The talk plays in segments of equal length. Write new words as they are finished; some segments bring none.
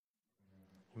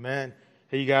Amen.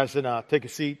 Hey, you guys, and take a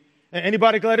seat.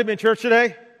 Anybody glad to be in church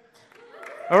today?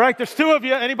 All right, there's two of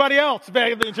you. Anybody else glad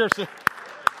to be in church today?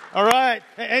 All right.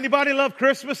 Anybody love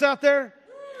Christmas out there?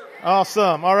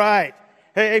 Awesome. All right.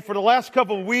 Hey, for the last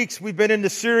couple of weeks, we've been in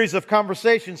this series of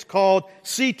conversations called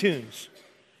Sea Tunes,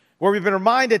 where we've been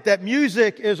reminded that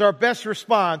music is our best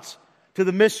response to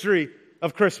the mystery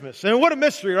of Christmas. And what a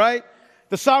mystery, right?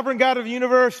 The sovereign God of the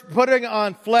universe putting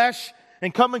on flesh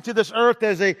and coming to this earth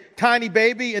as a tiny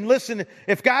baby. And listen,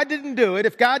 if God didn't do it,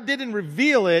 if God didn't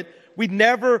reveal it, we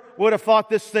never would have thought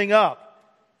this thing up.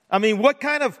 I mean, what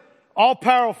kind of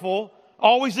all-powerful,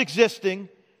 always existing,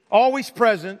 always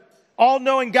present,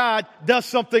 all-knowing God does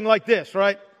something like this,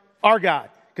 right? Our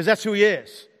God, because that's who He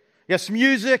is. Yes,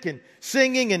 music and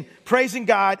singing and praising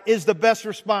God is the best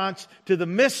response to the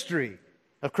mystery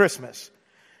of Christmas.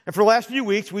 And for the last few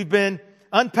weeks, we've been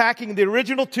unpacking the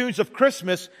original tunes of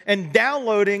Christmas and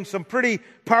downloading some pretty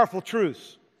powerful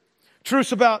truths.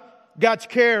 Truths about God's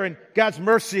care and God's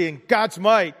mercy and God's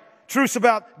might. Truths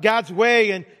about God's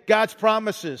way and God's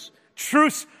promises.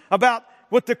 Truths about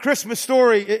what the Christmas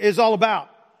story is all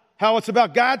about. How it's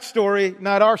about God's story,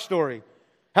 not our story.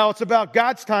 How it's about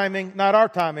God's timing, not our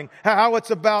timing. How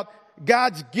it's about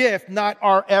God's gift, not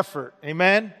our effort.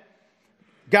 Amen?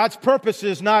 God's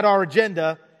purposes, not our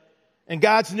agenda. And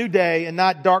God's new day and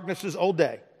not darkness's old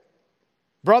day.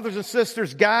 Brothers and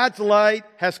sisters, God's light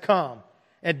has come.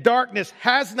 And darkness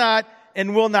has not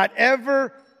and will not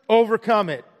ever overcome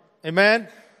it. Amen?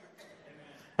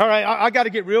 All right, I got to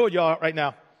get real with y'all right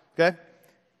now. Okay?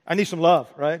 I need some love,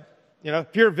 right? You know,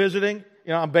 if you're visiting,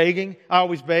 I'm begging. I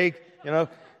always beg,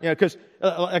 because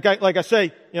like I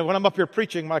say, when I'm up here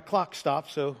preaching, my clock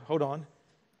stops, so hold on.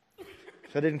 So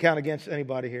I didn't count against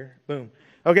anybody here. Boom.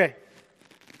 Okay.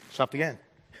 Stopped again.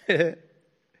 No time limit.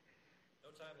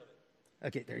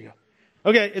 Okay, there you go.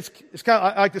 Okay, it's kind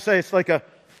of, I like to say it's like a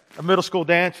middle school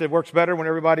dance. It works better when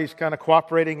everybody's kind of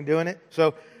cooperating and doing it.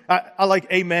 So I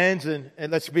like amens and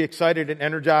let's be excited and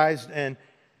energized. And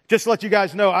just to let you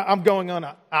guys know, I'm going on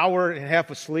an hour and a half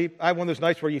of sleep. I have one of those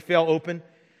nights where you fail open.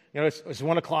 It's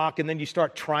 1 o'clock and then you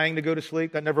start trying to go to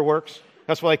sleep. That never works.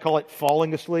 That's why I call it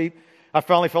falling asleep. I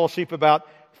finally fell asleep about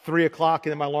 3 o'clock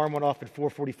and then my alarm went off at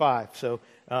 4:45.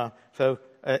 So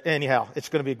anyhow, it's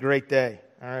going to be a great day.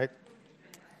 All right.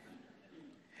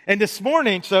 And this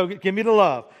morning, so give me the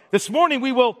love. This morning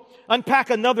we will unpack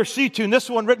another sea tune. This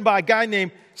one written by a guy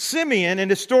named Simeon,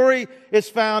 and his story is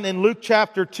found in Luke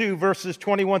chapter 2, verses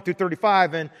 21 through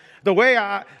 35. And the way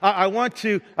I want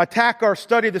to attack our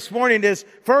study this morning is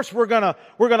first we're gonna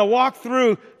walk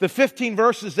through the 15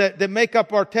 verses that make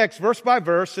up our text verse by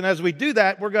verse, and as we do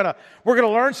that, we're gonna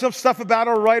learn some stuff about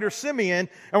our writer Simeon,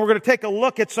 and we're gonna take a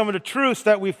look at some of the truths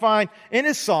that we find in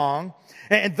his song.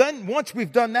 And then once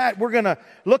we've done that, we're gonna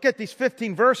look at these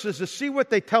 15 verses to see what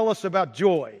they tell us about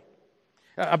joy,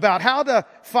 about how to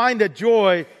find a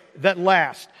joy that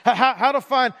lasts, how to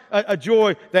find a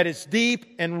joy that is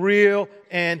deep and real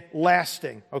and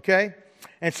lasting, okay?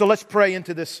 And so let's pray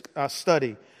into this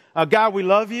study. God, we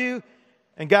love you,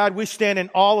 and God, we stand in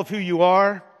awe of who you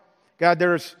are. God,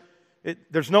 there's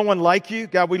no one like you.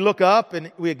 God, we look up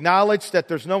and we acknowledge that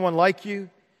there's no one like you.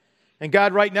 And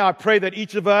God, right now, I pray that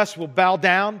each of us will bow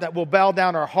down, that we'll bow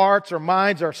down our hearts, our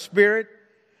minds, our spirit,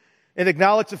 and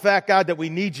acknowledge the fact, God, that we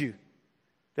need you.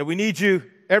 That we need you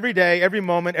every day, every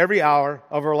moment, every hour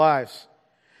of our lives.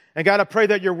 And God, I pray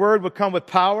that your word would come with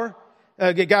power.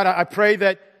 God, I pray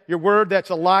that your word that's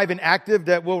alive and active,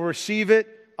 that we'll receive it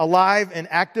alive and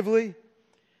actively.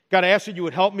 God, I ask that you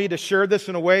would help me to share this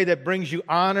in a way that brings you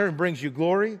honor and brings you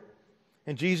glory.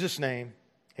 In Jesus' name,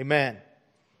 amen.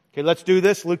 Okay, let's do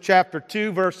this. Luke chapter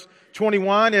 2, verse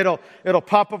 21. It'll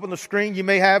pop up on the screen. You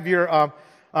may have your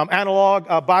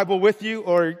analog Bible with you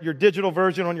or your digital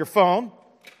version on your phone.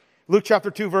 Luke chapter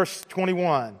 2, verse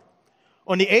 21.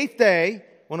 On the 8th day,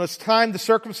 when it was time to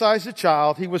circumcise the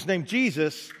child, he was named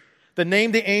Jesus, the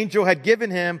name the angel had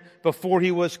given him before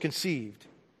he was conceived.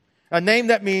 The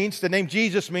name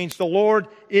Jesus means the Lord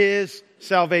is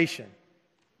salvation.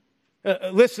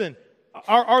 Listen,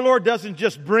 our Lord doesn't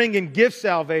just bring and give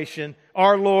salvation.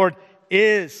 Our Lord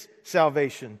is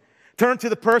salvation. Turn to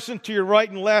the person to your right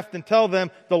and left and tell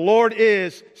them, the Lord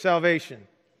is salvation.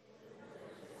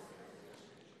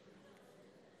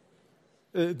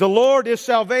 The Lord is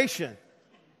salvation.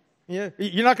 You're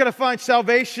not going to find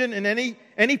salvation in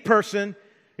any person.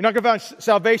 You're not going to find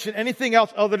salvation anything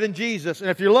else other than Jesus. And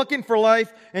if you're looking for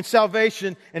life and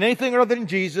salvation in anything other than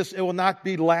Jesus, it will not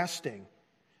be lasting.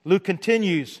 Luke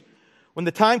continues, when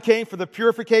the time came for the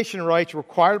purification rites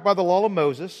required by the law of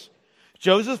Moses,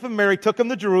 Joseph and Mary took him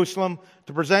to Jerusalem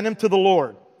to present him to the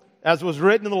Lord, as was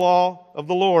written in the law of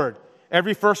the Lord.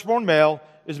 every firstborn male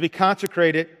is to be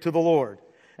consecrated to the Lord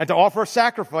and to offer a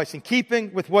sacrifice in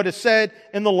keeping with what is said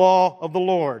in the law of the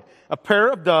Lord, a pair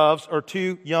of doves or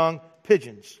 2 young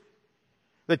pigeons.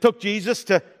 They took Jesus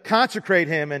to consecrate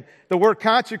him, and the word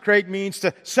consecrate means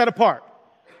to set apart.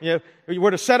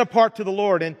 We're to set apart to the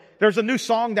Lord. And there's a new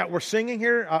song that we're singing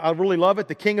here. I really love it.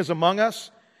 The King is Among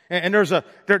Us. And there's a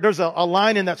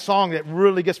line in that song that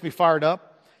really gets me fired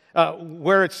up,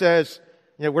 where it says,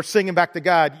 we're singing back to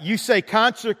God. You say,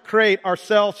 consecrate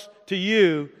ourselves to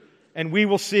you, and we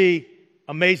will see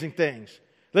amazing things.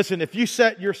 Listen, if you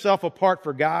set yourself apart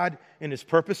for God and His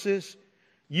purposes,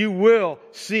 you will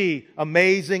see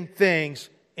amazing things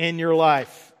in your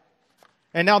life.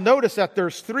 And now notice that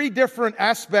there's 3 different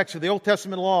aspects of the Old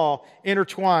Testament law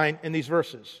intertwined in these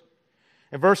verses.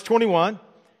 In verse 21,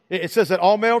 it says that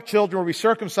all male children will be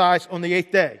circumcised on the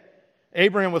 8th day.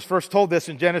 Abraham was first told this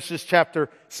in Genesis chapter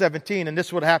 17, and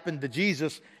this would happen to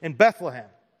Jesus in Bethlehem.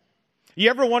 You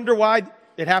ever wonder why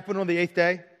it happened on the 8th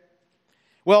day?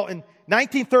 Well, in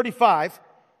 1935,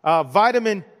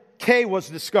 vitamin K was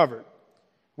discovered,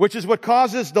 which is what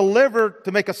causes the liver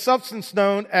to make a substance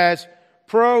known as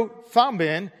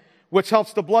prothrombin, which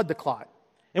helps the blood to clot.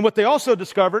 And what they also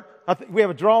discovered, we have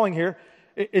a drawing here,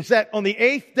 is that on the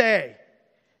 8th day,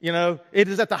 it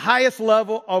is at the highest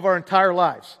level of our entire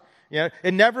lives.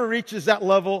 It never reaches that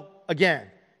level again.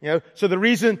 So the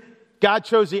reason God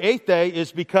chose the 8th day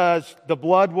is because the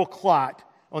blood will clot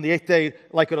on the 8th day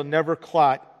like it'll never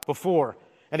clot before.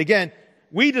 And again,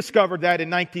 we discovered that in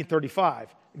 1935.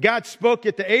 God spoke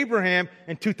it to Abraham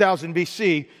in 2000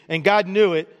 BC, and God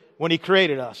knew it when He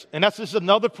created us. And that's just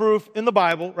another proof in the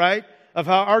Bible, right, of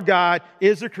how our God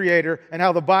is the creator and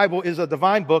how the Bible is a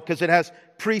divine book because it has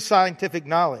pre-scientific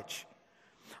knowledge.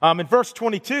 In verse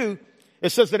 22,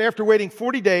 it says that after waiting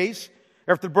 40 days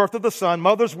after the birth of the son,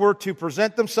 mothers were to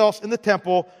present themselves in the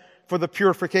temple for the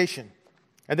purification.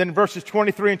 And then in verses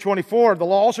 23 and 24, the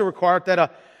law also required that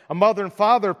a mother and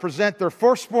father present their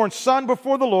firstborn son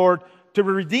before the Lord to be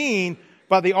redeemed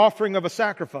by the offering of a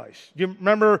sacrifice. Do you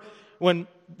remember when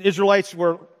the Israelites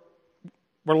were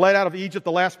led out of Egypt?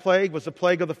 The last plague was the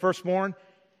plague of the firstborn,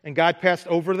 and God passed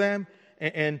over them,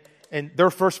 and their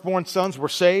firstborn sons were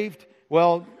saved.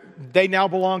 Well, they now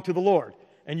belong to the Lord.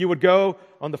 And you would go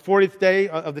on the 40th day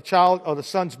of the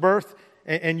son's birth,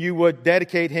 and you would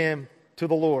dedicate him to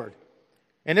the Lord.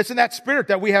 And it's in that spirit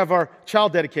that we have our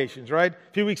child dedications, right?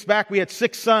 A few weeks back, we had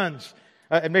 6 sons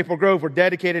at Maple Grove were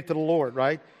dedicated to the Lord,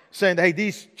 right? Saying that, hey,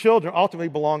 these children ultimately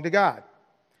belong to God.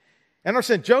 And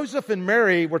understand, Joseph and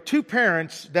Mary were 2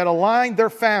 parents that aligned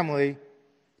their family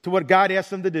to what God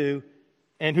asked them to do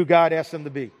and who God asked them to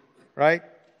be, right?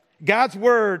 God's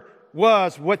word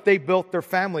was what they built their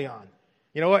family on.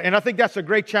 And I think that's a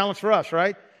great challenge for us,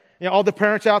 right? All the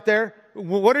parents out there,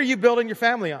 what are you building your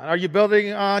family on? Are you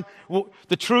building on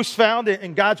the truths found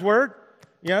in God's word,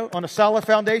 on a solid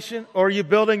foundation, or are you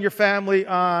building your family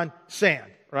on sand,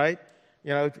 right?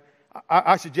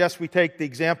 I suggest we take the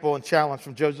example and challenge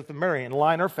from Joseph and Mary and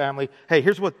align our family. Hey,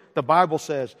 here's what the Bible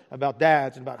says about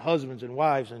dads and about husbands and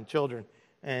wives and children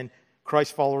and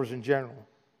Christ followers in general.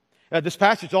 This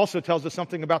passage also tells us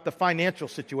something about the financial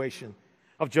situation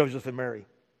of Joseph and Mary.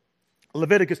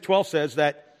 Leviticus 12 says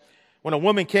that when a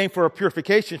woman came for a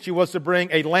purification, she was to bring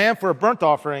a lamb for a burnt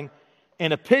offering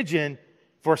and a pigeon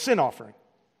for a sin offering.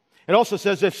 It also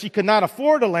says if she could not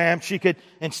afford a lamb, she could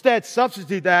instead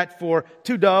substitute that for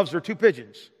 2 doves or 2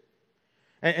 pigeons.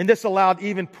 And this allowed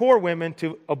even poor women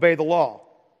to obey the law.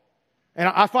 And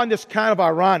I find this kind of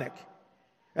ironic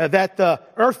that the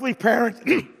earthly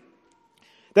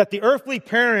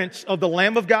parents of the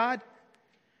Lamb of God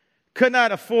could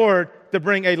not afford to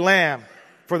bring a lamb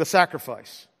for the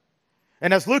sacrifice.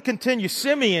 And as Luke continues,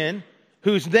 Simeon,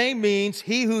 whose name means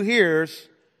he who hears,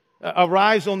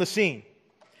 arrives on the scene.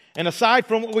 And aside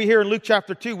from what we hear in Luke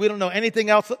chapter 2, we don't know anything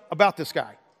else about this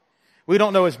guy. We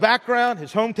don't know his background,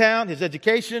 his hometown, his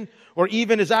education, or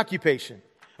even his occupation.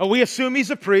 We assume he's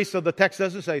a priest, so the text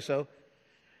doesn't say so.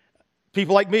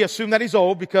 People like me assume that he's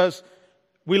old because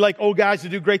we like old guys to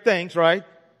do great things, right?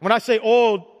 When I say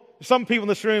old, some people in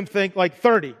this room think like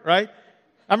 30, right?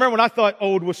 I remember when I thought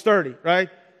old was 30, right?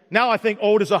 Now I think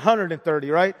old is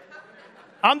 130, right?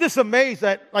 I'm just amazed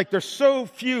that there's so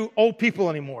few old people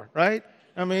anymore, right?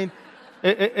 I mean,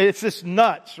 it's just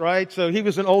nuts, right? So he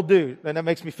was an old dude, and that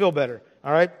makes me feel better,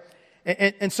 all right?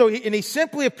 And so he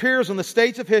simply appears on the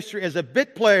stage of history as a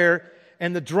bit player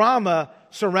in the drama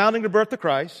surrounding the birth of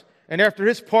Christ. And after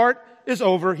his part is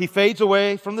over, he fades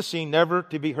away from the scene, never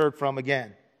to be heard from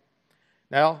again.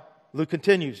 Now, Luke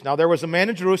continues. Now, there was a man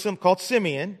in Jerusalem called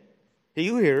Simeon, he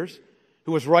who hears,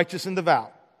 who was righteous and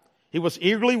devout. He was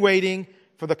eagerly waiting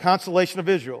for the consolation of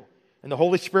Israel, and the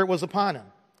Holy Spirit was upon him.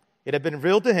 It had been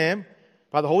revealed to him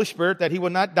by the Holy Spirit that he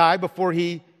would not die before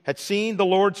he had seen the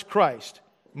Lord's Christ.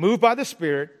 Moved by the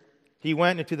Spirit, he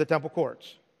went into the temple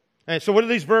courts. And so what do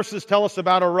these verses tell us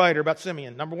about our writer, about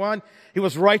Simeon? Number one, he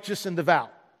was righteous and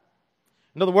devout.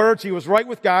 In other words, he was right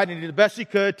with God and he did the best he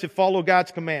could to follow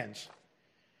God's commands.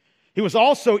 He was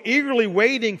also eagerly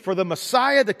waiting for the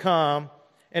Messiah to come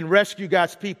and rescue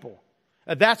God's people.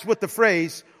 That's what the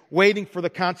phrase, waiting for the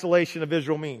consolation of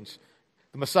Israel, means.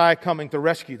 The Messiah coming to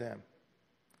rescue them.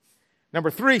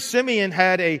 Number three, Simeon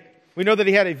we know that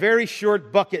he had a very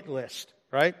short bucket list,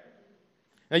 right?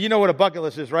 Now, you know what a bucket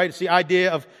list is, right? It's the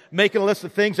idea of making a list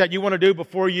of things that you want to do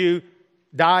before you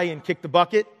die and kick the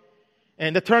bucket.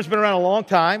 And the term's been around a long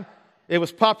time. It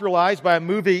was popularized by a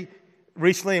movie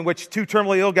recently in which two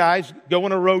terminally ill guys go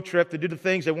on a road trip to do the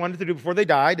things they wanted to do before they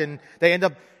died, and they end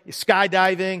up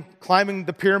skydiving, climbing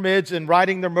the pyramids, and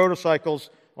riding their motorcycles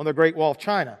on the Great Wall of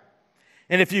China.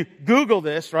 And if you Google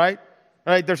this, right,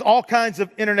 there's all kinds of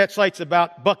internet sites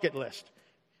about bucket list.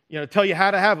 Tell you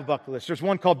how to have a bucket list. There's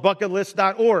one called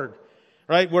bucketlist.org,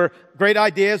 right, where great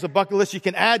ideas, a bucket list, you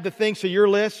can add the things to your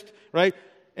list, right,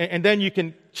 and then you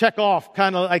can check off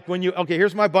kind of like okay,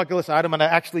 here's my bucket list item, and I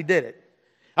actually did it.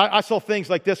 I saw things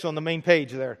like this on the main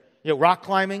page there. Rock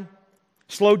climbing,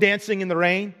 slow dancing in the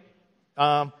rain,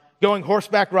 going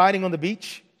horseback riding on the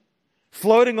beach,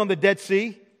 floating on the Dead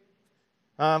Sea,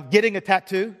 getting a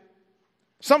tattoo.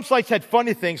 Some sites had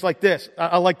funny things like this.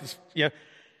 I like this,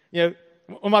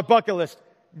 on my bucket list,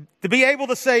 to be able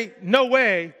to say no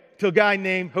way to a guy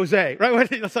named Jose, right?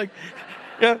 It's like,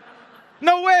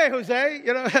 no way, Jose.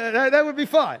 That would be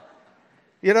fun.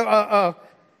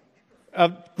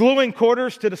 Gluing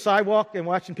quarters to the sidewalk and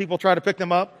watching people try to pick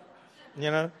them up.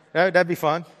 That'd be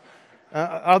fun.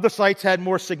 Other sites had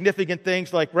more significant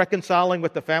things like reconciling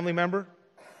with the family member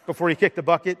before you kick the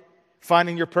bucket,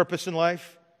 finding your purpose in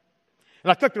life. And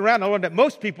I clicked around and I learned that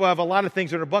most people have a lot of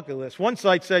things on their bucket list. One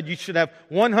site said you should have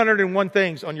 101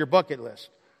 things on your bucket list.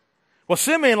 Well,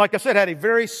 Simeon, like I said, had a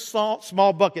very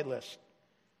small bucket list.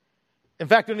 In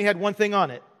fact, he only had one thing on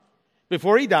it.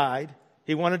 Before he died,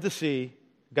 he wanted to see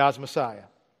God's Messiah.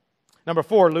 Number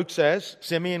 4, Luke says,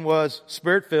 Simeon was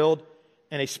Spirit-filled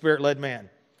and a Spirit-led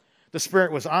man. The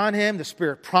Spirit was on him. The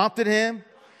Spirit prompted him.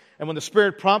 And when the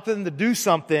Spirit prompted him to do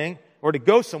something or to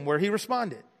go somewhere, he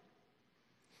responded.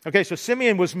 Okay, so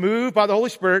Simeon was moved by the Holy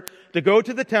Spirit to go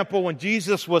to the temple when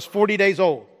Jesus was 40 days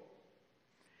old.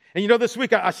 And this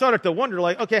week I started to wonder,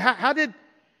 okay, how did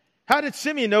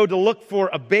Simeon know to look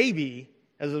for a baby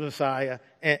as a Messiah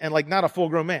and not a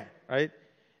full-grown man, right?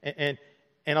 And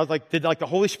I was like, did the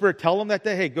Holy Spirit tell him that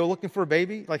day, hey, go looking for a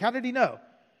baby? How did he know?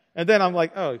 And then I'm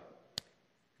like, oh,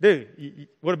 dude,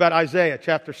 what about Isaiah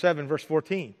chapter 7, verse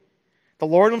 14? The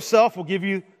Lord himself will give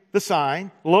you the sign.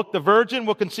 Look, the virgin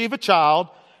will conceive a child.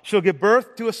 She'll give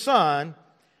birth to a son,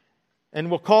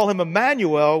 and we'll call him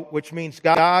Emmanuel, which means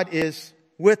God is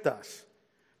with us.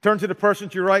 Turn to the person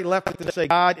to your right, left, and say,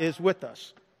 God is with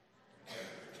us.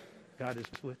 God is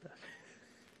with us.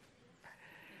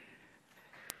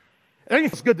 I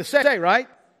think it's good to say, right?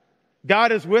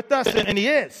 God is with us, and He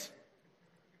is.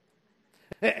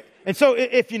 And so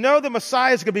if you know the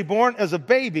Messiah is going to be born as a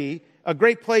baby, a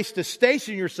great place to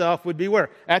station yourself would be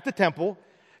where? At the temple.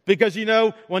 Because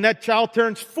when that child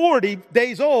turns 40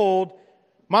 days old,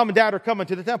 mom and dad are coming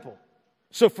to the temple.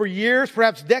 So for years,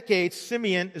 perhaps decades,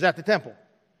 Simeon is at the temple.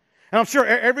 And I'm sure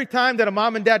every time that a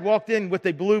mom and dad walked in with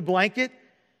a blue blanket,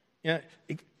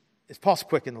 his pulse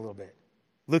quickened a little bit.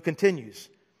 Luke continues.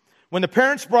 When the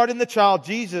parents brought in the child,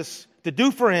 Jesus, to do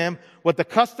for him what the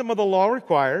custom of the law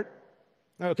required.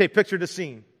 Okay, picture the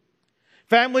scene.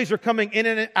 Families are coming in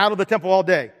and out of the temple all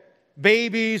day.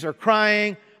 Babies are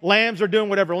crying. Lambs are doing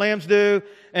whatever lambs do.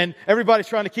 And everybody's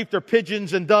trying to keep their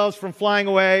pigeons and doves from flying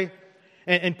away.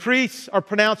 And priests are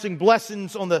pronouncing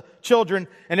blessings on the children.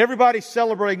 And everybody's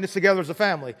celebrating this together as a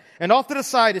family. And off to the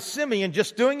side is Simeon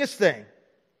just doing his thing.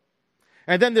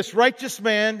 And then this righteous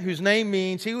man, whose name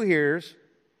means he who hears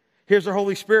the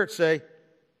Holy Spirit say,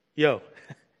 yo,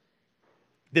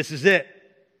 this is it.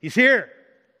 He's here.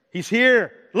 He's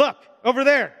here. Look, over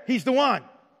there. He's the one.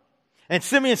 And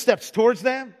Simeon steps towards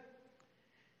them.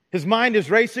 His mind is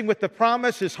racing with the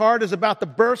promise. His heart is about to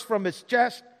burst from his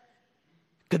chest.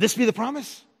 Could this be the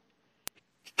promise?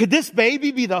 Could this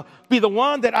baby be the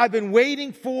one that I've been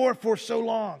waiting for so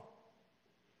long?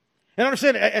 And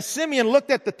understand, as Simeon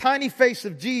looked at the tiny face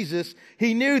of Jesus,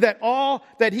 he knew that all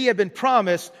that he had been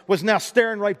promised was now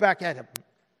staring right back at him.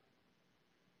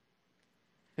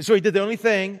 And so he did the only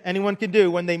thing anyone can do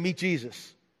when they meet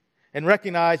Jesus and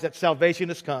recognize that salvation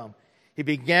has come. he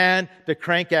began to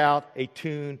crank out a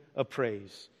tune of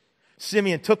praise.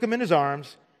 Simeon took him in his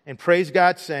arms and praised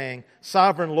God, saying,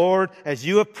 Sovereign Lord, as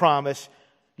you have promised,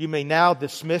 you may now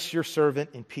dismiss your servant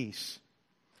in peace.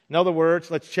 In other words,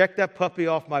 let's check that puppy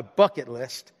off my bucket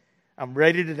list. I'm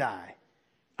ready to die.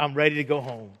 I'm ready to go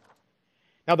home.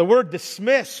 Now, the word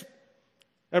dismiss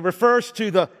refers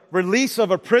to the release of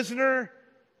a prisoner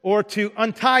or to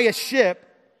untie a ship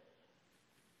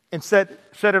and set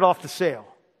it off to sail.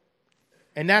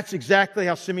 And that's exactly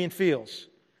how Simeon feels.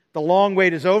 The long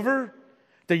wait is over.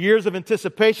 The years of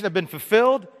anticipation have been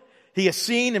fulfilled. He has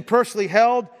seen and personally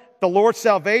held the Lord's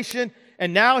salvation,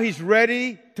 and now he's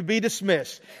ready to be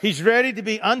dismissed. He's ready to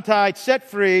be untied, set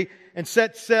free, and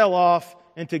set sail off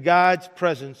into God's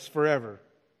presence forever.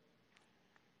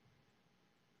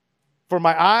 For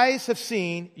my eyes have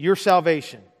seen your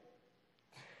salvation,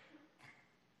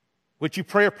 which you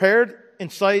prepared in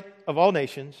sight of all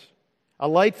nations, a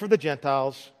light for the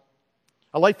Gentiles,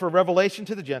 a light for revelation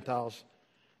to the Gentiles,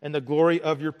 and the glory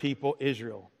of your people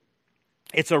Israel.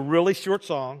 It's a really short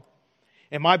song.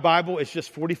 In my Bible, it's just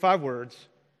 45 words.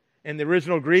 In the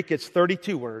original Greek, it's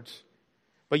 32 words.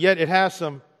 But yet it has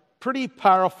some pretty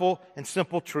powerful and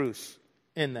simple truths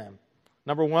in them.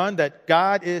 Number one, that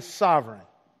God is sovereign.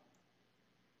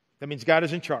 That means God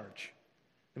is in charge.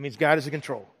 That means God is in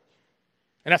control.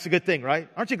 And that's a good thing, right?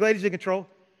 Aren't you glad He's in control?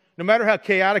 No matter how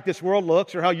chaotic this world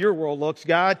looks or how your world looks,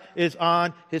 God is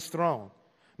on His throne.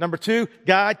 Number two,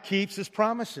 God keeps His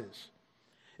promises.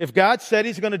 If God said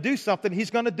He's going to do something,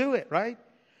 He's going to do it, right?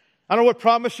 I don't know what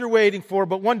promise you're waiting for,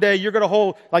 but one day you're going to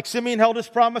hold, like Simeon held his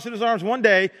promise in his arms, one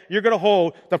day you're going to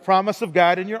hold the promise of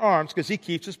God in your arms because He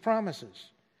keeps His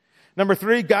promises. Number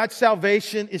three, God's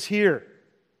salvation is here.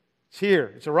 It's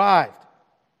here. It's arrived.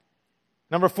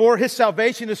 Number four, His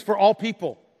salvation is for all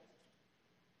people.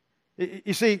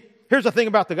 You see, here's the thing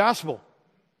about the gospel.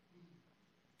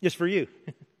 It's for you.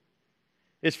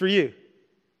 It's for you.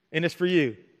 And it's for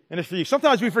you. And it's for you.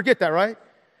 Sometimes we forget that, right?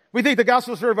 We think the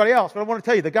gospel is for everybody else, but I want to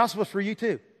tell you, the gospel is for you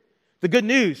too. The good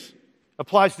news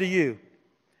applies to you.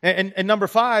 And number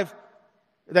five,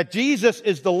 that Jesus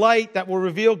is the light that will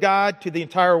reveal God to the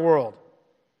entire world.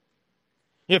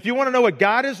 If you want to know what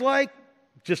God is like,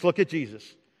 just look at Jesus.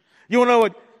 You want to know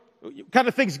what kind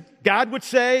of things God would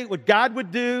say, what God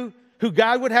would do, who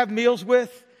God would have meals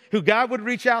with, who God would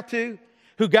reach out to,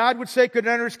 who God would say could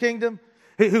enter His kingdom,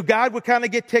 who God would kind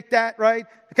of get ticked at, right?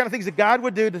 The kind of things that God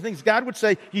would do, the things God would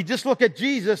say. You just look at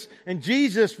Jesus, and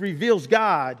Jesus reveals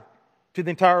God to the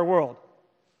entire world.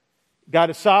 God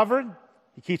is sovereign.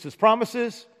 He keeps His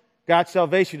promises. God's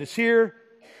salvation is here.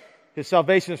 His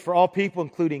salvation is for all people,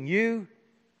 including you.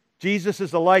 Jesus is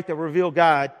the light that will reveal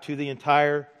God to the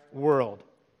entire world.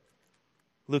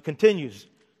 Luke continues.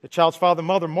 The child's father and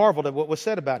mother marveled at what was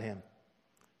said about him.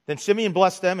 Then Simeon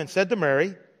blessed them and said to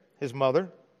Mary, his mother,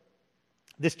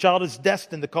 this child is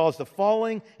destined to cause the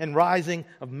falling and rising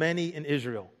of many in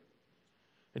Israel,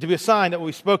 and to be a sign that will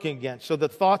be spoken against, so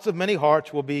that the thoughts of many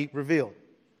hearts will be revealed.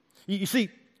 You see,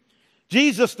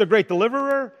 Jesus, the great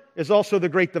deliverer, is also the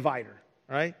great divider,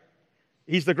 right?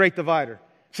 He's the great divider.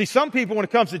 See, some people, when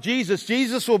it comes to Jesus,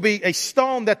 Jesus will be a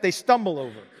stone that they stumble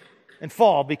over and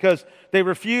fall because they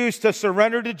refuse to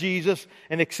surrender to Jesus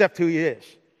and accept who He is.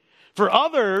 For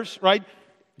others, right,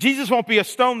 Jesus won't be a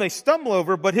stone they stumble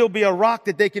over, but He'll be a rock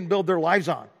that they can build their lives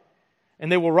on.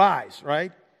 And they will rise,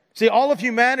 right? See, all of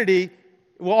humanity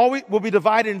will be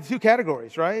divided into two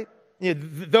categories, right? You know,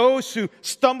 those who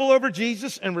stumble over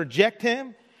Jesus and reject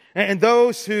Him, and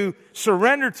those who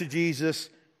surrender to Jesus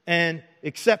and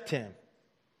accept Him.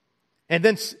 And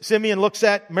then Simeon looks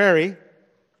at Mary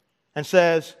and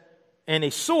says, and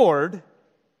a sword,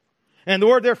 and the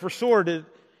word there for sword is,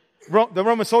 the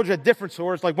Roman soldiers had different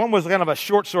swords. Like one was kind of a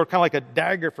short sword, kind of like a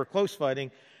dagger for close fighting.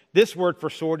 This word for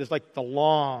sword is like the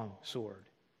long sword,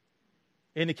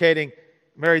 indicating,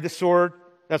 Mary, this sword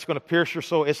that's going to pierce your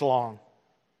soul, it's long.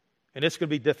 And it's going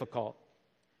to be difficult.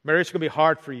 Mary, it's going to be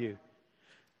hard for you.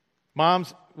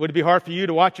 Moms, would it be hard for you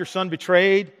to watch your son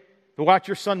betrayed, to watch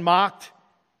your son mocked,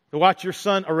 to watch your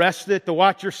son arrested, to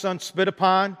watch your son spit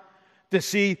upon, to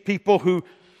see people who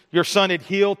your son had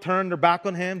healed turn their back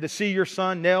on him, to see your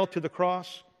son nailed to the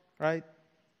cross, right?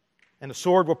 And the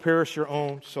sword will pierce your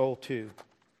own soul too.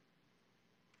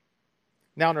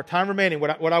 Now, in our time remaining,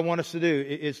 what I want us to do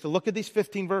is to look at these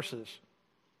 15 verses.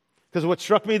 Because what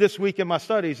struck me this week in my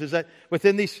studies is that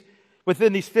within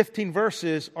these 15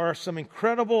 verses are some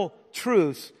incredible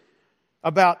truths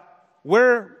about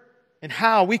where and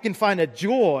how we can find a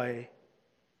joy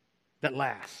that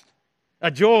lasts,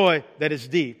 a joy that is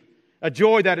deep, a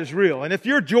joy that is real. And if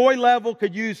your joy level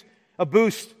could use a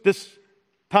boost this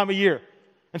time of year,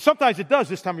 And sometimes it does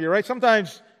this time of year, right?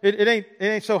 Sometimes it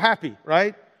ain't so happy,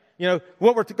 right? You know,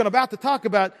 what we're about to talk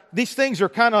about, these things are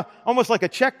kind of almost like a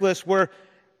checklist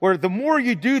where the more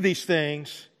you do these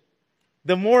things,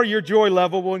 the more your joy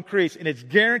level will increase. And it's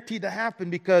guaranteed to happen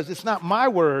because it's not my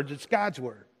words, it's God's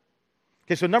word.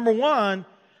 Okay, so number one,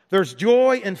 there's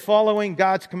joy in following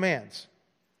God's commands.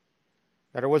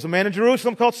 Now, there was a man in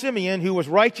Jerusalem called Simeon who was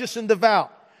righteous and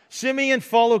devout. Simeon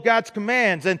followed God's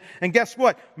commands. And guess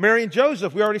what? Mary and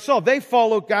Joseph, we already saw, they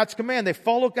followed God's command. They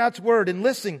followed God's word. And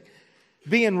listen,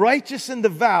 being righteous and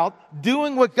devout,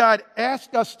 doing what God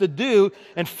asked us to do,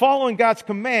 and following God's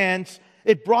commands,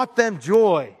 it brought them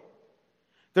joy.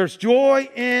 There's joy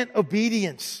in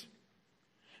obedience.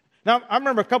 Now, I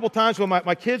remember a couple times when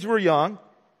my kids were young,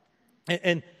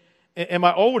 and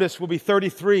my oldest will be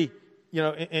 33,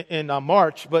 in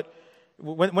March. But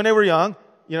when they were young,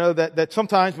 that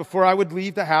sometimes before I would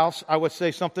leave the house, I would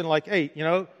say something like, "Hey,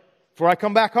 before I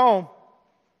come back home,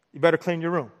 you better clean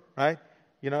your room," right?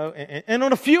 And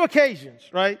on a few occasions,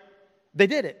 right, they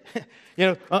did it.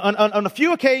 On a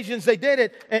few occasions they did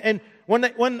it. And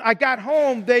when I got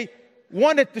home, they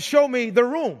wanted to show me the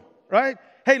room, right?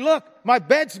 Hey, look, my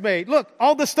bed's made. Look,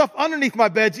 all the stuff underneath my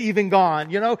bed's even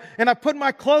gone, and I put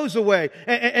my clothes away.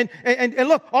 And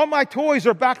look, all my toys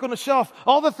are back on the shelf.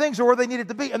 All the things are where they needed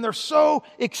to be. And they're so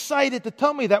excited to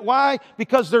tell me that. Why?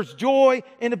 Because there's joy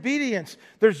in obedience.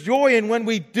 There's joy in when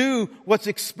we do what's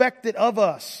expected of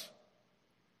us.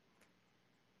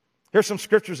 Here's some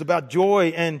scriptures about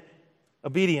joy and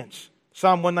obedience.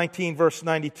 Psalm 119, verse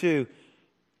 92.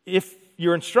 If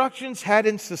your instructions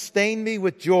hadn't sustained me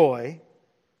with joy,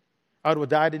 I would have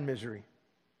died in misery.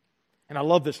 And I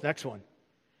love this next one.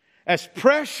 As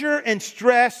pressure and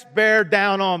stress bear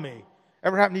down on me.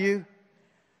 Ever happened to you?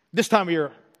 This time of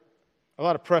year, a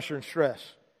lot of pressure and stress.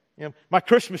 My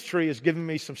Christmas tree is giving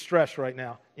me some stress right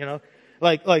now.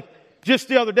 Like just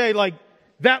the other day, like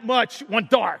that much went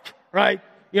dark, right?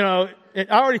 And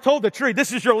I already told the tree,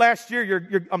 this is your last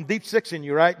year. I'm deep sixing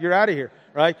you, right? You're out of here,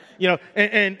 right?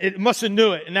 And it must have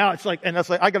knew it. And now it's like, I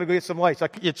got to go get some lights.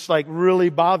 It's like really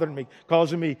bothering me,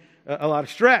 causing me a lot of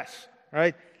stress,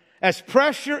 right? As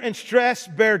pressure and stress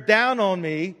bear down on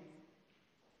me,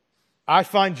 I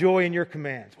find joy in your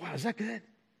commands. Wow, is that good?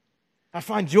 I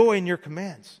find joy in your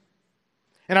commands.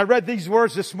 And I read these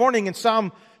words this morning in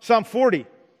Psalm 40.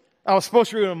 I was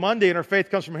supposed to read it on Monday, and our faith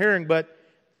comes from hearing, but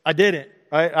I didn't.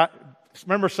 Right? I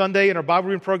remember Sunday in our Bible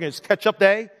reading program, it's catch-up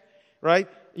day, right?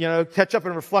 Catch up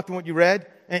and reflect on what you read.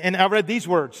 And I read these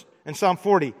words in Psalm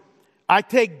 40. I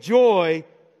take joy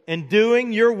in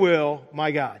doing your will,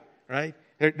 my God, right?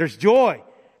 There's joy.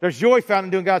 There's joy found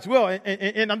in doing God's will.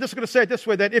 And I'm just going to say it this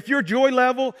way, that if your joy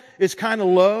level is kind of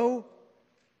low,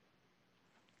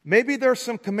 maybe there's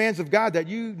some commands of God that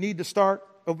you need to start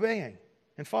obeying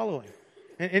and following.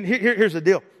 And here's the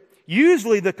deal.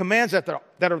 Usually the commands that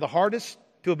are the hardest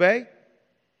to obey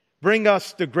bring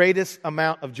us the greatest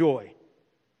amount of joy.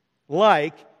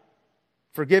 Like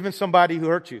forgiving somebody who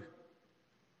hurt you.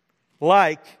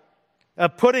 Like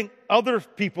putting other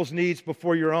people's needs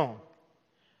before your own.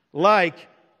 Like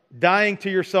dying to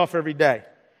yourself every day.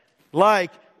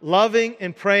 Like loving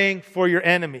and praying for your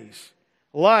enemies.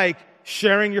 Like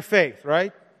sharing your faith,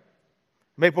 right?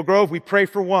 Maple Grove, we pray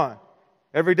for one.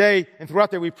 Every day and throughout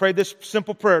there, we pray this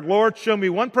simple prayer. Lord, show me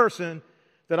one person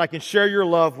that I can share your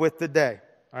love with today.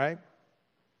 All right?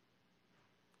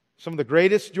 Some of the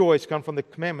greatest joys come from the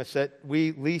commandments that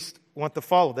we least want to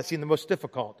follow. That seem the most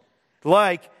difficult.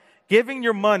 Like giving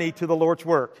your money to the Lord's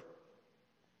work.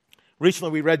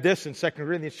 Recently, we read this in 2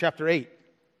 Corinthians chapter 8.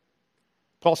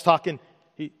 Paul's talking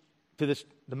to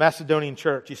the Macedonian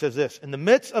church. He says this, in the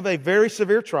midst of a very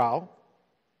severe trial,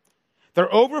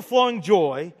 their overflowing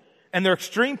joy and their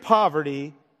extreme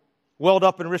poverty welled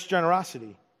up in rich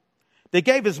generosity. They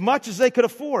gave as much as they could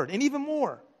afford, and even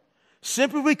more,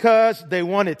 simply because they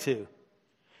wanted to.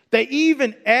 They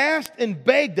even asked and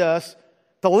begged us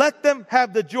to let them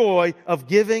have the joy of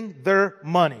giving their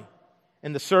money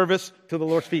in the service to the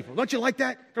Lord's people. Don't you like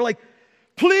that? They're like,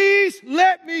 please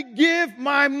let me give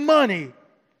my money,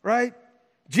 right?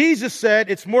 Jesus said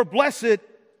it's more blessed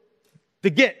to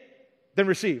get than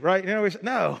receive, right?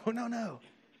 No.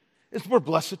 It's more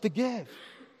blessed to give.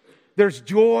 There's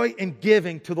joy in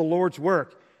giving to the Lord's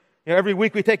work. Every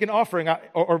week we take an offering,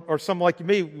 or some like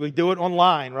me, we do it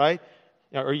online, right?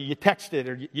 Or you text it,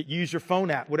 or you use your phone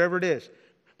app, whatever it is.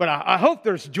 But I hope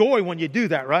there's joy when you do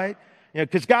that, right?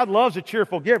 Because God loves a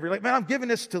cheerful giver. You're like, man, I'm giving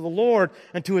this to the Lord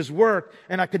and to His work,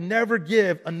 and I could never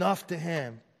give enough to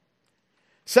Him.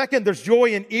 Second, there's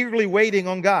joy in eagerly waiting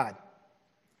on God.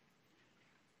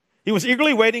 He was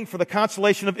eagerly waiting for the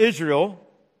consolation of Israel,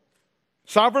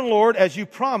 Sovereign Lord, as you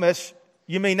promised,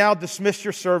 you may now dismiss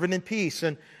your servant in peace.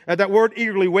 And that word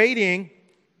eagerly waiting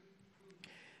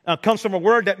comes from a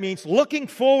word that means looking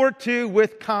forward to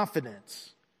with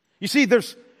confidence. You see,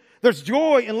 there's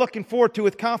joy in looking forward to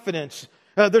with confidence.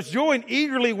 There's joy in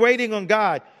eagerly waiting on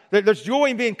God. There's joy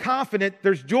in being confident.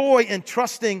 There's joy in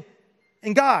trusting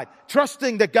in God.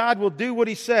 Trusting that God will do what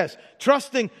He says.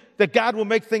 Trusting that God will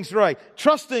make things right.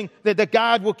 Trusting that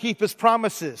God will keep His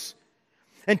promises.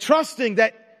 And trusting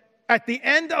that at the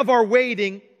end of our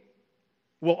waiting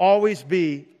will always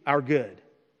be our good.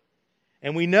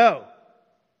 And we know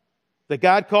that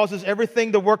God causes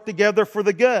everything to work together for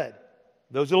the good.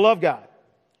 Those who love God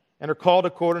and are called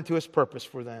according to His purpose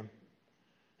for them.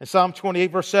 In Psalm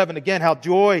 28 verse 7, again, how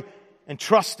joy and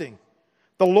trusting.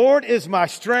 The Lord is my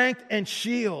strength and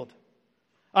shield.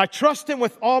 I trust Him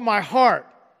with all my heart.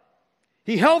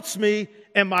 He helps me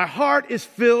and my heart is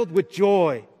filled with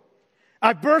joy.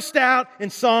 I burst out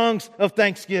in songs of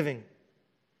thanksgiving.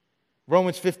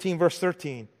 Romans 15 verse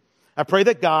 13. I pray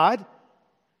that God,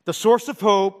 the source of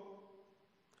hope,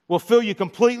 will fill you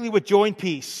completely with joy and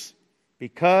peace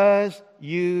because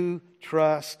you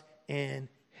trust in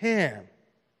Him.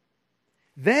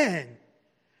 Then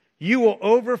you will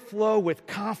overflow with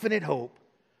confident hope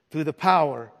through the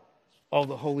power of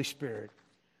the Holy Spirit.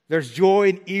 There's joy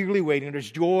in eagerly waiting. There's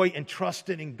joy in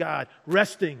trusting in God,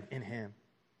 resting in Him.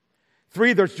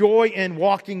 3, there's joy in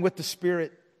walking with the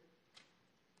Spirit.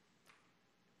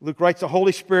 Luke writes, the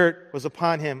Holy Spirit was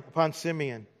upon him, upon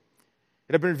Simeon.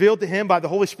 It had been revealed to him by the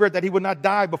Holy Spirit that he would not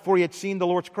die before he had seen the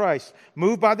Lord's Christ.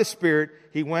 Moved by the Spirit,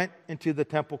 he went into the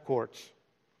temple courts.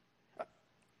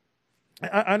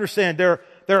 I understand there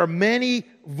are many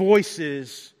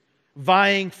voices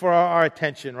vying for our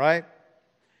attention, right?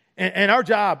 And our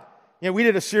job, we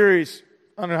did a series,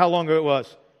 I don't know how long ago it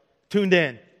was, Tuned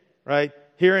In, right?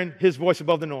 Hearing His voice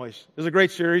above the noise. It was a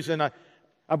great series, and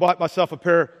I bought myself a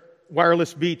pair of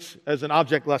wireless Beats as an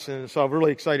object lesson, and so I'm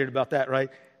really excited about that, right?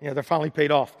 They're finally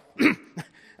paid off.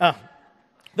 They're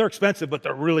expensive, but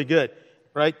they're really good,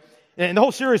 right? And the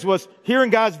whole series was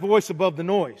hearing God's voice above the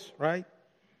noise, right?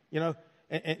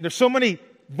 And there's so many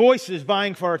voices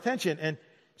vying for our attention, and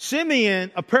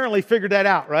Simeon apparently figured that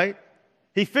out, right?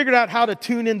 He figured out how to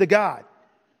tune into God.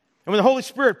 And when the Holy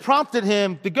Spirit prompted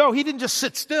him to go, he didn't just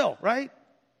sit still, right?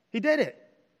 He did it.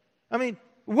 I mean,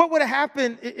 what would have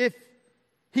happened if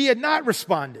he had not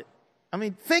responded? I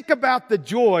mean, think about the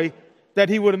joy that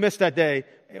he would have missed that day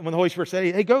when the Holy Spirit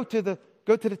said, hey, go to the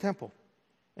temple.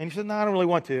 And he said, no, I don't really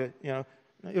want to.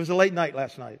 It was a late night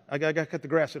last night. I got to cut the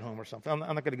grass at home or something. I'm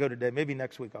not going to go today. Maybe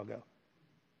next week I'll go.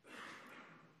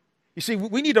 You see,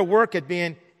 we need to work at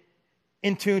being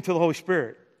in tune to the Holy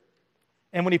Spirit.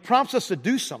 And when He prompts us to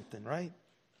do something, right,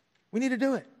 we need to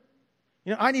do it.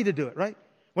 I need to do it, right?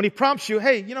 When He prompts you,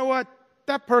 hey, you know what?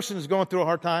 That person is going through a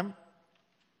hard time.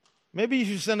 Maybe you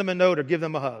should send them a note or give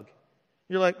them a hug.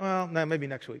 You're like, well, no, maybe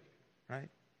next week, right?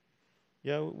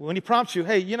 When He prompts you,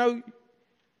 hey,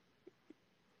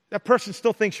 that person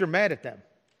still thinks you're mad at them.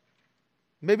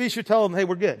 Maybe you should tell them, hey,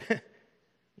 we're good.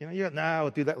 I'll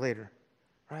do that later,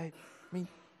 right? I mean,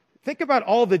 think about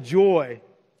all the joy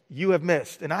you have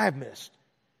missed and I have missed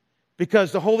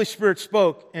because the Holy Spirit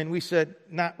spoke and we said,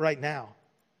 not right now.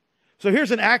 So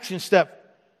here's an action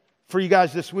step for you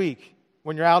guys this week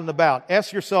when you're out and about.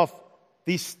 Ask yourself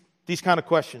these kind of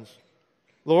questions.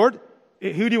 Lord,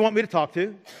 who do you want me to talk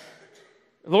to?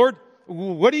 Lord,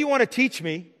 what do you want to teach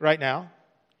me right now?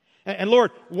 And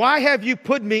Lord, why have you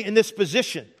put me in this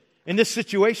position, in this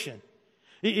situation?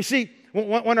 You see,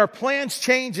 when our plans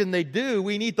change, and they do,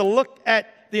 we need to look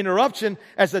at the interruption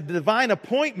as a divine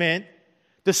appointment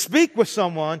to speak with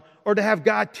someone or to have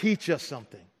God teach us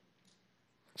something.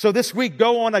 So this week,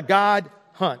 go on a God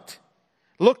hunt.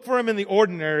 Look for Him in the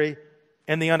ordinary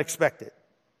and the unexpected.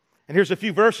 And here's a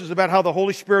few verses about how the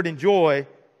Holy Spirit and joy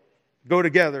go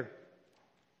together.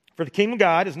 For the kingdom of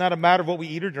God is not a matter of what we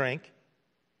eat or drink,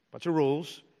 a bunch of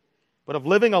rules, but of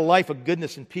living a life of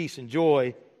goodness and peace and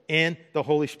joy in the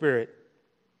Holy Spirit.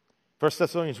 1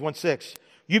 Thessalonians 1:6.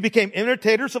 You became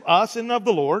imitators of us and of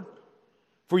the Lord,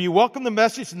 for you welcomed the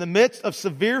message in the midst of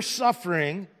severe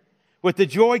suffering with the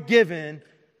joy given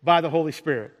by the Holy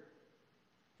Spirit.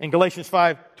 And Galatians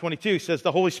 5:22 says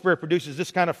the Holy Spirit produces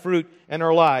this kind of fruit in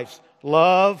our lives: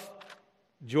 love,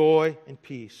 joy, and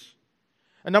peace.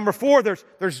 And number 4,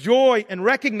 there's joy in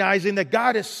recognizing that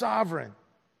God is sovereign.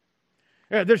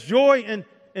 There's joy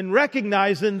in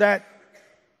recognizing that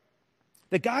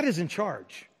God is in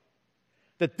charge.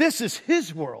 That this is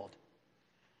His world.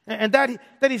 And that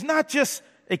He's not just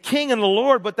a king and a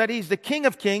Lord, but that He's the King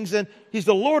of kings and He's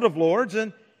the Lord of lords.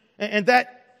 And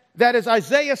that that, as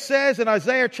Isaiah says in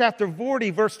Isaiah chapter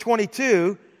 40, verse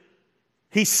 22,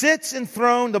 he sits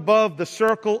enthroned above the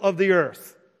circle of the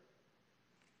earth.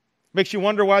 Makes you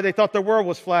wonder why they thought the world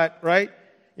was flat, right?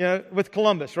 With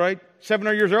Columbus, right?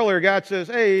 700 years earlier, God says,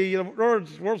 hey, the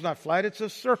world's not flat, it's a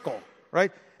circle,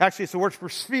 right? Actually, it's the word for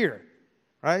sphere,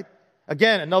 right?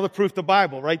 Again, another proof the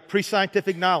Bible, right?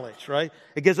 Pre-scientific knowledge, right?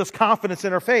 It gives us confidence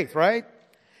in our faith, right?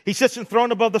 He sits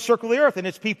enthroned above the circle of the earth, and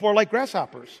his people are like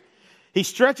grasshoppers. He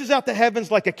stretches out the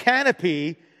heavens like a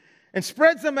canopy and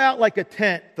spreads them out like a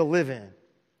tent to live in.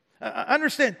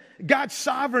 Understand God's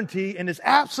sovereignty and his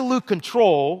absolute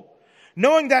control,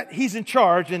 knowing that he's in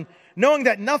charge and knowing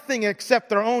that nothing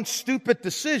except our own stupid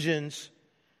decisions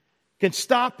can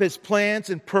stop his plans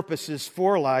and purposes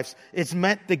for our lives. It's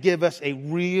meant to give us a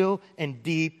real and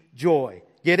deep joy.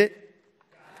 Get it?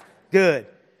 Good.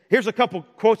 Here's a couple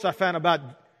quotes I found about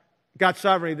God's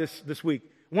sovereignty this week.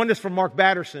 One is from Mark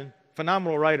Batterson,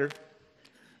 phenomenal writer.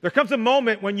 There comes a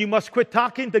moment when you must quit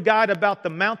talking to God about the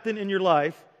mountain in your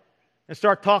life and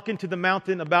start talking to the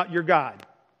mountain about your God.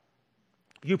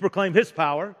 You proclaim his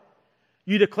power.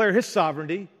 You declare his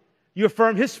sovereignty. You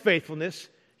affirm his faithfulness.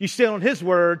 You stand on his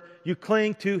word. You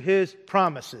cling to his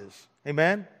promises.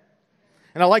 Amen?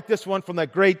 And I like this one from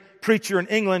that great preacher in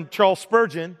England, Charles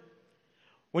Spurgeon.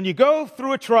 When you go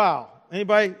through a trial,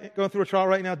 anybody going through a trial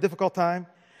right now, difficult time?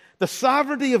 The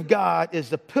sovereignty of God is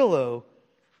the pillow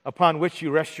upon which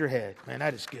you rest your head. Man,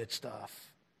 that is good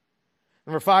stuff.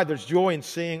 Number 5, there's joy in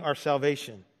seeing our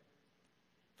salvation.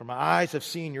 For my eyes have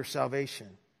seen your salvation.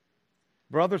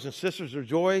 Brothers and sisters, there's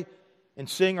joy in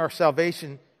seeing our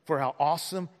salvation for how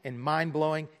awesome and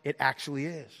mind-blowing it actually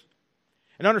is.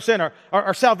 And understand,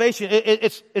 our salvation,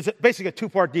 it's basically a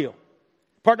two-part deal.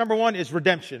 Part number 1 is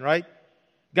redemption, right?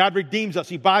 God redeems us.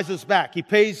 He buys us back. He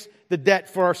pays the debt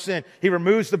for our sin. He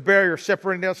removes the barrier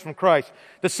separating us from Christ.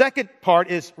 The second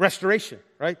part is restoration,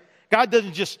 right? God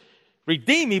doesn't just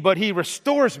redeem me, but he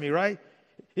restores me, right?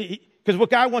 Because what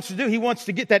God wants to do, he wants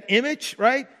to get that image,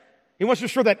 right? He wants to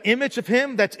restore that image of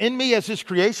him that's in me as his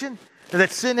creation, and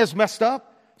that sin has messed up.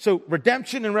 So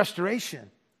redemption and restoration.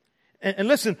 And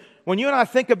listen, when you and I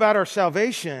think about our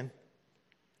salvation,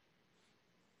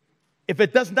 if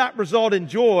it does not result in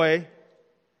joy,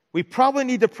 we probably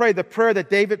need to pray the prayer that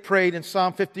David prayed in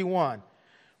Psalm 51.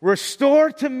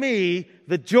 Restore to me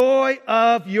the joy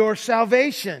of your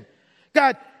salvation.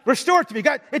 God, restore it to me.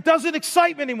 God, it doesn't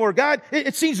excite me anymore. God,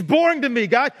 it seems boring to me.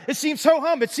 God, it seems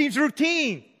ho-hum. It seems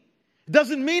routine. It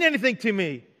doesn't mean anything to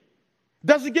me. It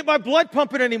doesn't get my blood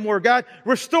pumping anymore. God,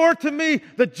 restore to me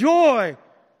the joy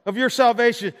of your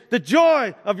salvation, the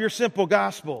joy of your simple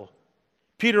gospel.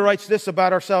 Peter writes this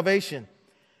about our salvation.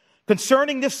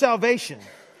 Concerning this salvation,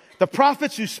 the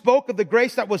prophets who spoke of the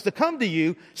grace that was to come to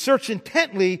you searched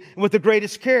intently and with the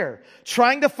greatest care,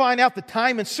 trying to find out the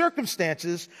time and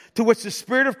circumstances to which the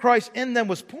Spirit of Christ in them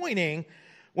was pointing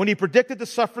when he predicted the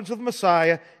sufferings of the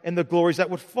Messiah and the glories that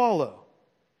would follow.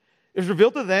 It was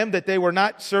revealed to them that they were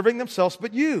not serving themselves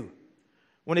but you,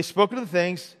 when they spoke of the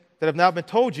things that have now been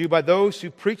told you by those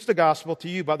who preach the gospel to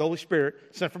you by the Holy Spirit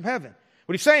sent from heaven.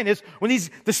 What he's saying is, when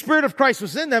the Spirit of Christ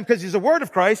was in them, because he's the Word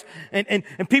of Christ, and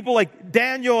people like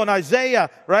Daniel and Isaiah,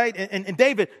 right, and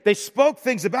David, they spoke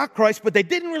things about Christ, but they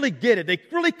didn't really get it. They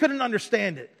really couldn't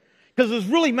understand it, because it was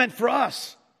really meant for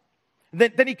us.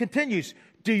 Then he continues,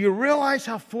 do you realize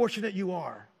how fortunate you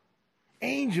are?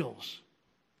 Angels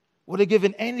would have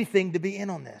given anything to be in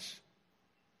on this.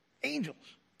 Angels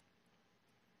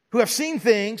who have seen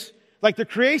things like the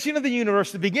creation of the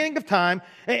universe, the beginning of time,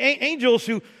 angels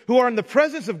who are in the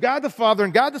presence of God the Father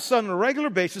and God the Son on a regular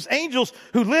basis, angels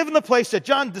who live in the place that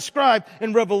John described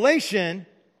in Revelation,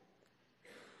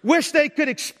 wish they could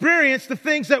experience the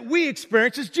things that we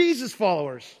experience as Jesus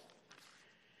followers.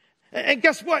 And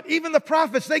guess what? Even the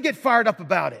prophets, they get fired up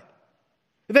about it.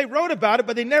 They wrote about it,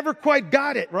 but they never quite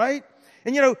got it, right?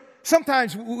 And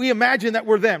sometimes we imagine that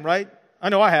we're them, right? I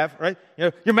know I have, right?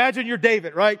 You imagine you're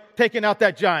David, right? Taking out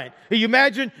that giant. You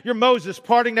imagine you're Moses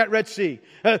parting that Red Sea.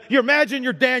 You imagine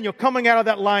you're Daniel coming out of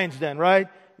that lion's den, right?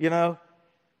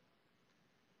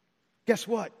 Guess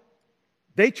what?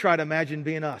 They try to imagine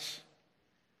being us.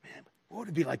 Man, what would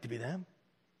it be like to be them?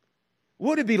 What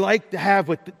would it be like to have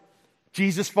what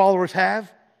Jesus followers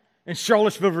have in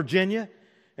Charlottesville, Virginia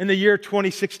in the year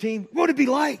 2016? What would it be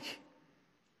like?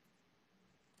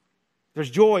 There's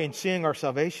joy in seeing our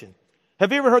salvation.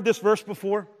 Have you ever heard this verse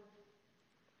before?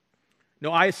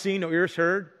 No eye has seen, no ear has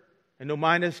heard, and no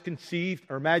mind has conceived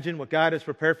or imagined what God has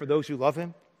prepared for those who love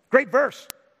him. Great verse.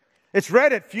 It's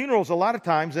read at funerals a lot of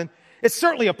times, and it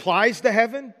certainly applies to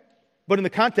heaven, but in the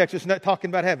context, it's not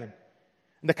talking about heaven.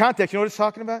 In the context, you know what it's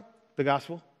talking about? The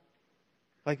gospel.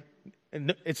 Like,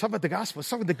 And it's talking about the gospel. It's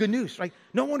talking about the good news, right?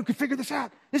 No one could figure this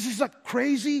out. This is like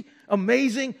crazy,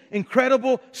 amazing,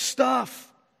 incredible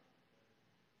stuff.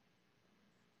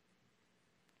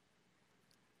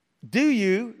 Do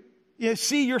you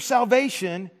see your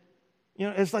salvation,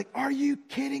 as like, are you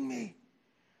kidding me?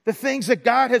 The things that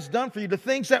God has done for you, the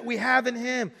things that we have in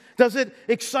Him. Does it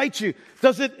excite you?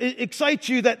 Does it excite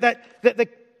you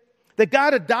that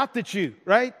God adopted you,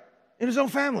 right? In His own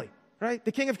family, right?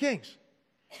 The King of Kings.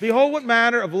 Behold, what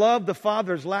manner of love the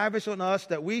Father has lavished on us,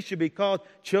 that we should be called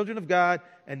children of God,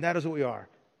 and that is what we are.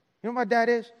 You know what my dad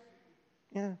is?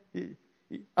 Yeah.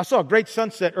 I saw a great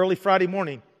sunset early Friday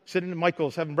morning, sitting in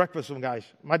Michael's having breakfast with some guys.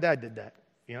 My dad did that.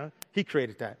 He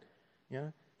created that.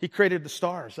 He created the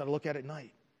stars that I look at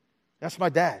night. That's my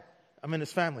dad. I'm in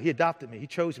his family. He adopted me. He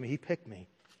chose me. He picked me.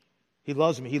 He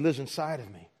loves me. He lives inside of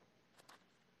me.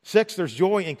 6, there's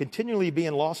joy in continually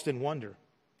being lost in wonder.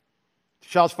 The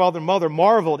child's father and mother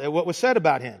marveled at what was said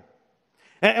about him.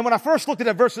 And when I first looked at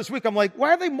that verse this week, I'm like,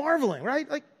 why are they marveling, right?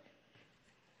 Like,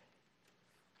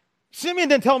 Simeon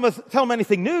didn't tell him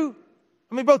anything new.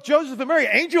 I mean, both Joseph and Mary,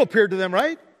 an angel appeared to them,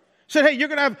 right? Said, hey, you're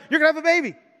gonna have a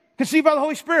baby, conceived by the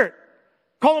Holy Spirit.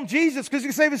 Call him Jesus because he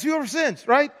can save us from our sins,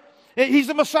 right? He's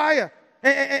the Messiah.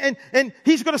 And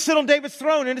he's going to sit on David's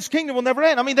throne and his kingdom will never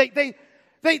end. I mean,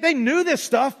 they knew this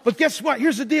stuff, but guess what?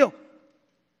 Here's the deal.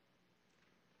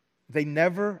 They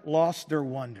never lost their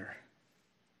wonder.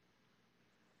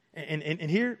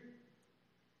 And here,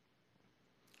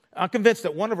 I'm convinced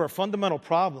that one of our fundamental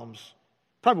problems,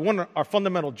 probably one of our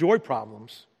fundamental joy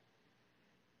problems,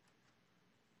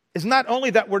 is not only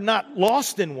that we're not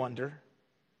lost in wonder,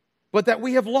 but that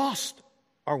we have lost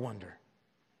our wonder.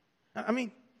 I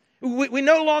mean, we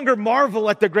no longer marvel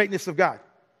at the greatness of God.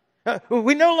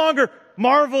 We no longer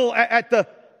marvel at the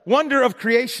wonder of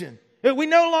creation. We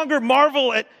no longer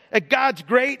marvel at God's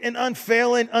great and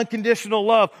unfailing, unconditional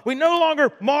love. We no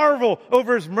longer marvel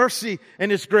over His mercy and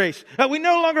His grace. We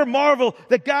no longer marvel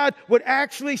that God would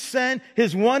actually send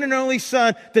His one and only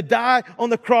Son to die on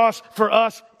the cross for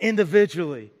us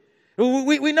individually.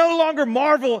 We no longer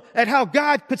marvel at how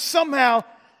God could somehow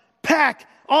pack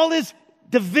all His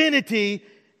divinity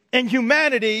and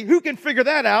humanity. Who can figure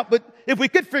that out? But if we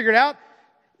could figure it out,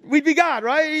 we'd be God,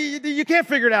 right? You can't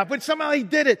figure it out, but somehow He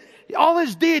did it. All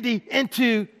His deity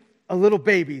into a little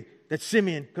baby that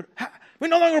Simeon could. We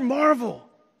no longer marvel.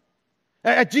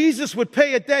 Jesus would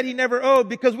pay a debt He never owed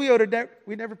because we owed a debt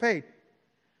we never paid.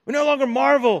 We no longer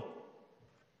marvel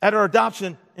at our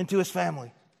adoption into His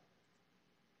family.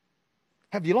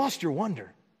 Have you lost your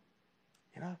wonder?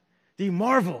 Do you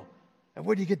marvel at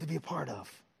what you get to be a part of?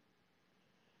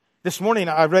 This morning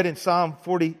I read in Psalm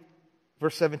 40,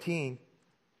 verse 17,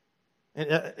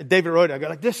 and David wrote it. I go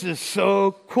like, this is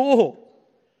so cool.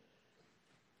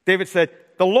 David said,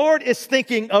 the Lord is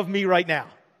thinking of me right now.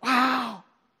 Wow.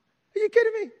 Are you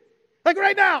kidding me? Like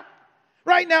right now.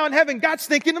 Right now in heaven, God's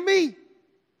thinking of me.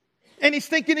 And He's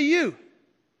thinking of you.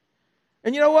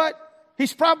 And you know what? The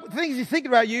things He's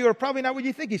thinking about you are probably not what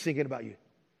you think He's thinking about you.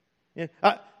 Yeah.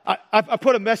 I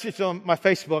put a message on my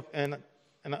Facebook, and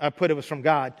I put it was from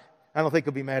God. I don't think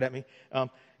He'll be mad at me. But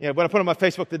I put on my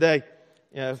Facebook today,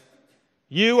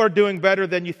 you are doing better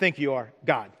than you think you are,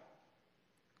 God.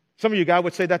 Some of you, God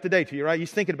would say that today to you, right?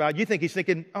 He's thinking about it. You think He's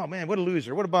thinking, oh man, what a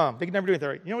loser, what a bum. They can never do anything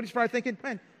right. You know what He's probably thinking?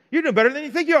 Man, you're doing better than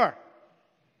you think you are.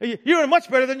 You're doing much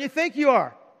better than you think you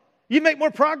are. You make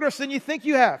more progress than you think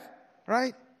you have,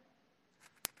 right?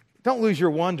 Don't lose your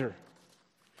wonder.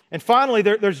 And finally,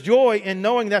 there's joy in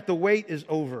knowing that the wait is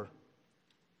over.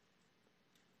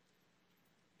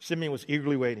 Simeon was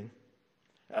eagerly waiting.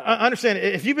 Understand,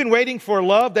 if you've been waiting for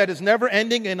love that is never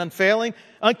ending and unfailing,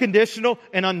 unconditional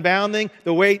and unbounding,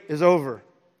 the wait is over.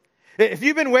 If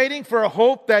you've been waiting for a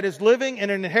hope that is living and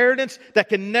an inheritance that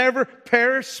can never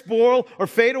perish, spoil, or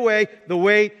fade away, the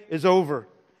wait is over.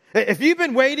 If you've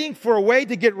been waiting for a way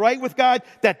to get right with God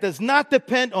that does not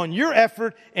depend on your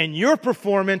effort and your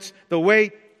performance, the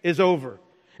wait is over.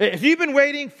 If you've been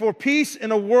waiting for peace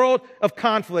in a world of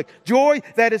conflict, joy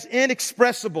that is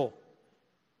inexpressible,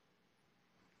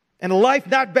 and a life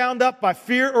not bound up by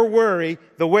fear or worry,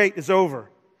 the wait is over.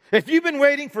 If you've been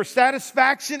waiting for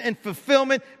satisfaction and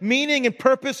fulfillment, meaning and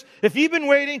purpose, if you've been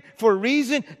waiting for a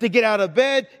reason to get out of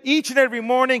bed each and every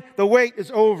morning, the wait is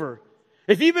over.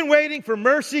 If you've been waiting for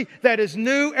mercy that is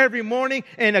new every morning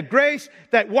and a grace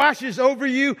that washes over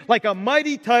you like a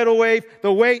mighty tidal wave,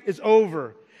 the wait is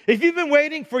over. If you've been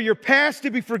waiting for your past to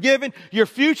be forgiven, your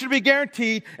future to be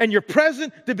guaranteed, and your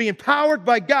present to be empowered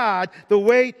by God, the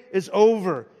wait is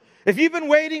over. If you've been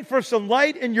waiting for some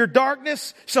light in your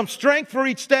darkness, some strength for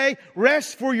each day,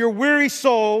 rest for your weary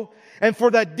soul, and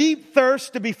for that deep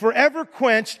thirst to be forever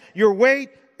quenched, your wait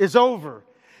is over.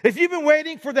 If you've been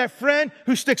waiting for that friend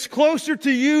who sticks closer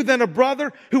to you than a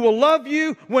brother, who will love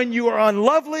you when you are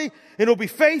unlovely, and will be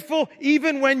faithful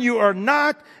even when you are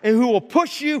not, and who will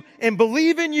push you and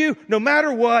believe in you no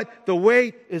matter what, the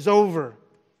wait is over.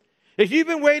 If you've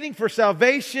been waiting for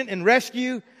salvation and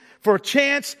rescue, for a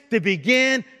chance to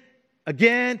begin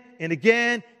again and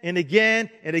again and again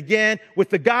and again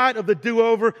with the God of the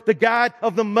do-over, the God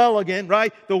of the mulligan,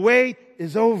 right? The wait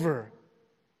is over.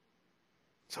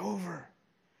 It's over.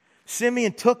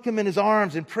 Simeon took him in his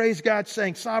arms and praised God,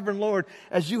 saying, Sovereign Lord,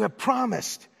 as you have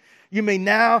promised, you may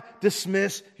now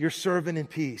dismiss your servant in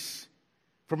peace.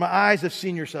 For my eyes have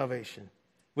seen your salvation,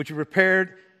 which you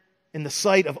prepared in the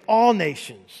sight of all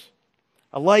nations,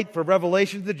 a light for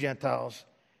revelation to the Gentiles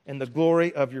and the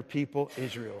glory of your people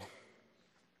Israel.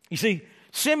 You see,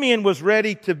 Simeon was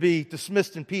ready to be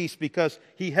dismissed in peace because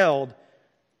he held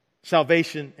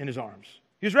salvation in his arms.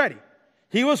 He was ready.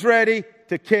 He was ready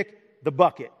to kick the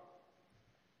bucket.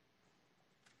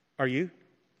 Are you?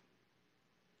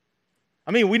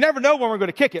 I mean, we never know when we're going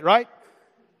to kick it, right?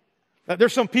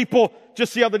 There's some people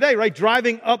just the other day, right,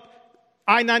 driving up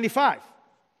I-95.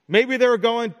 Maybe they were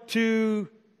going to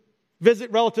visit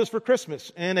relatives for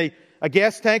Christmas, and a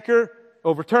gas tanker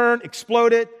overturned,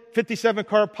 exploded,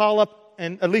 57-car pileup,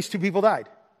 and at least 2 people died,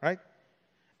 right?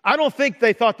 I don't think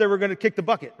they thought they were going to kick the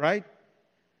bucket, right?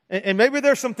 And maybe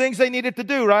there's some things they needed to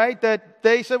do, right, that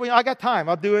they said, well, I got time.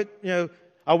 I'll do it,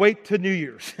 I'll wait till New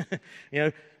Year's.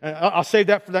 I'll save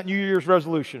that for that New Year's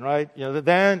resolution, right?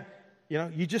 Then,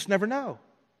 you just never know.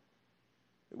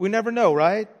 We never know,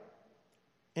 right?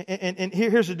 And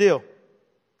here's the deal.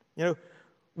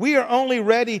 We are only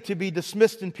ready to be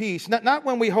dismissed in peace, not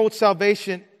when we hold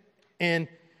salvation in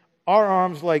our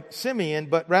arms like Simeon,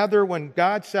 but rather when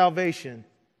God's salvation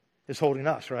is holding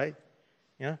us, right?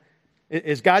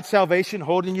 Is God's salvation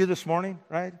holding you this morning,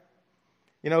 right?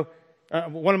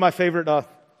 One of my favorite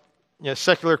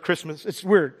secular Christmas, it's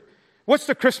weird. What's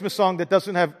the Christmas song that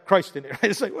doesn't have Christ in it?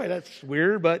 It's like, wait, that's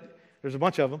weird, but there's a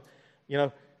bunch of them.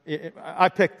 I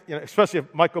picked, especially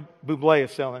if Michael Bublé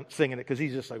is singing it, because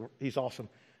he's just like, he's awesome.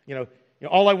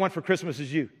 All I want for Christmas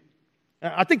is you.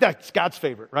 I think that's God's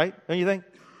favorite, right? Don't you think?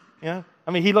 I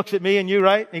mean, he looks at me and you,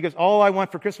 right? And he goes, all I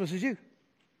want for Christmas is you.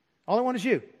 All I want is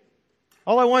you.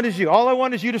 All I want is you. All I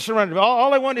want is you to surrender.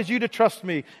 All I want is you to trust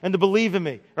me and to believe in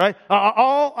me, right?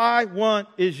 All I want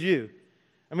is you.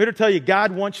 I'm here to tell you,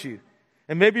 God wants you.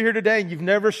 And maybe you're here today and you've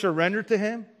never surrendered to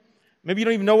Him. Maybe you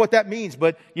don't even know what that means,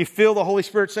 but you feel the Holy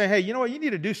Spirit saying, hey, you know what? You need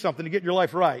to do something to get your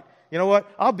life right. You know what?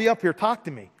 I'll be up here. Talk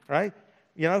to me, right?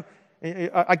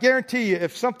 I guarantee you,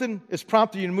 if something is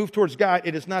prompting you to move towards God,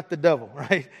 it is not the devil,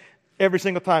 right? Every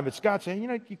single time. It's God saying,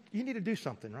 you need to do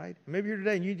something, right? Maybe you're here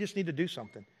today and you just need to do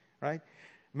something, right?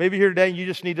 Maybe you're here today and you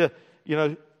just need to,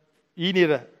 you need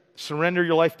to surrender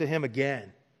your life to Him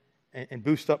again and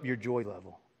boost up your joy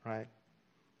level, right?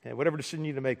 And whatever decision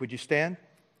you need to make, would you stand?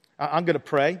 I'm going to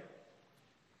pray.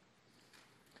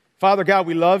 Father God,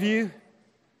 we love you.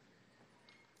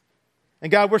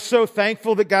 And God, we're so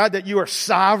thankful that God, that you are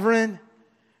sovereign.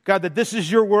 God, that this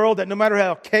is your world, that no matter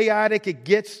how chaotic it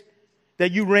gets,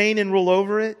 that you reign and rule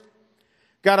over it.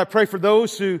 God, I pray for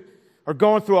those who are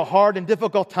going through a hard and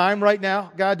difficult time right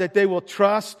now, God, that they will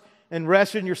trust and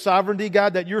rest in your sovereignty,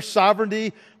 God, that your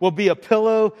sovereignty will be a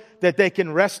pillow that they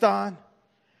can rest on.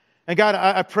 And God,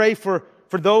 I pray for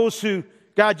those who,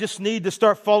 God, just need to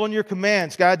start following your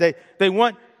commands, God. They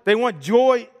want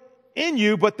joy in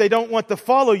you, but they don't want to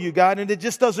follow you, God, and it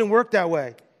just doesn't work that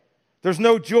way. There's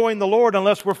no joy in the Lord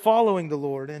unless we're following the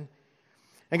Lord. And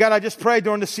God, I just pray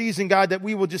during the season, God, that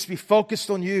we will just be focused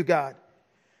on you, God.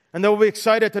 And that we'll be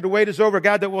excited that the wait is over,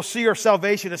 God, that we'll see our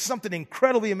salvation as something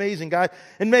incredibly amazing, God.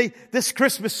 And may this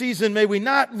Christmas season, may we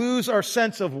not lose our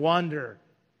sense of wonder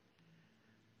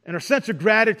and our sense of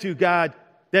gratitude, God,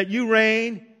 that you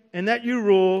reign and that you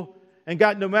rule. And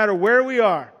God, no matter where we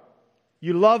are,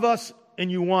 you love us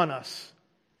and you want us.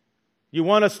 You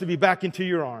want us to be back into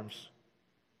your arms.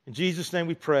 In Jesus' name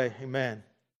we pray. Amen.